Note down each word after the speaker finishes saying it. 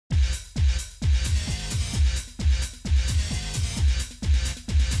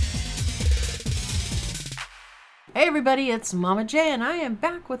Hey everybody, it's Mama J and I am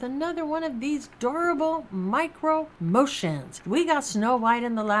back with another one of these adorable micro motions. We got Snow White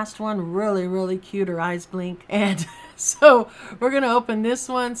in the last one, really cute, her eyes blink. And so we're gonna open this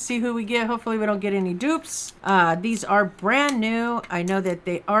one, see who we get. Hopefully we don't get any dupes. These are brand new. I know that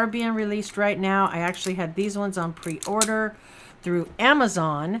they are being released right now. I actually had these ones on pre-order through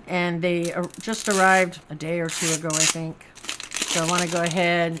Amazon and they just arrived a day or two ago, I think. So I want to go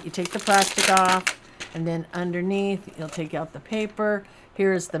ahead, you take the plastic off. And then underneath, you'll take out the paper.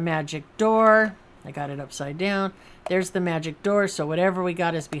 Here's the magic door. I got it upside down. There's the magic door. So whatever we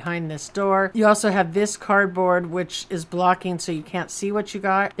got is behind this door. You also have this cardboard, which is blocking so you can't see what you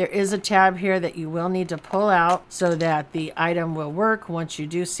got. There is a tab here that you will need to pull out so that the item will work once you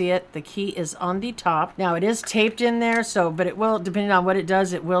do see it. The key is on the top. Now it is taped in there, but it will, depending on what it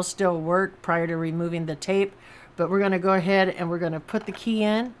does, it will still work prior to removing the tape. But we're going to go ahead and we're going to put the key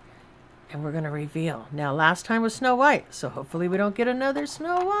in. And we're going to reveal. Now, last time was Snow White, so hopefully we don't get another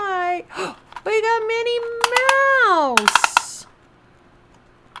Snow White. We got Minnie Mouse.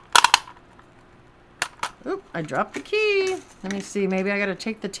 Oop, I dropped the key. Let me see. Maybe I got to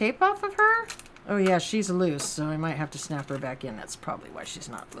take the tape off of her. Oh, yeah, she's loose, so I might have to snap her back in. That's probably why she's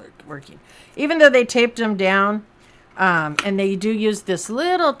not working. Even though they taped them down, and they do use this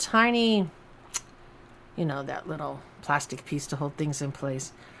little tiny, you know, that little plastic piece to hold things in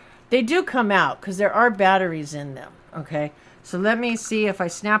place. They do come out because there are batteries in them, okay? So let me see if I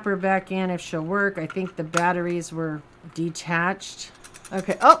snap her back in, if she'll work. I think the batteries were detached.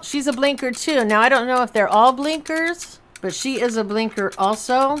 Okay, oh, she's a blinker too. Now, I don't know if they're all blinkers, but she is a blinker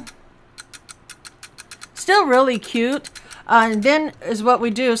also. Still really cute. And then is what we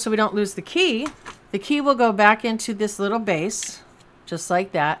do so we don't lose the key. The key will go back into this little base, just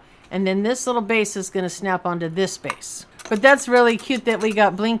like that. And then this little base is going to snap onto this base. But that's really cute that we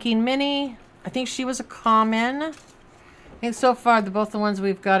got Blinking Minnie. I think she was a common. I think so far both the ones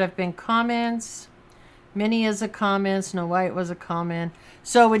we've got have been commons. Minnie is a common. Snow White was a common.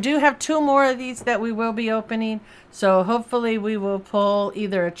 So we do have two more of these that we will be opening. So hopefully we will pull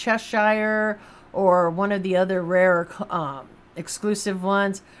either a Cheshire or one of the other rare exclusive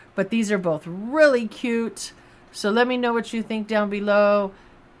ones. But these are both really cute. So let me know what you think down below.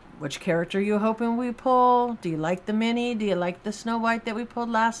 Which character you hoping we pull? Do you like the Minnie? Do you like the Snow White that we pulled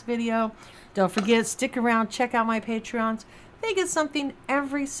last video? Don't forget, stick around, check out my Patreons. They get something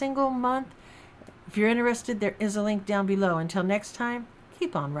every single month. If you're interested, there is a link down below. Until next time,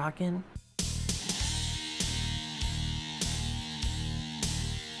 keep on rocking.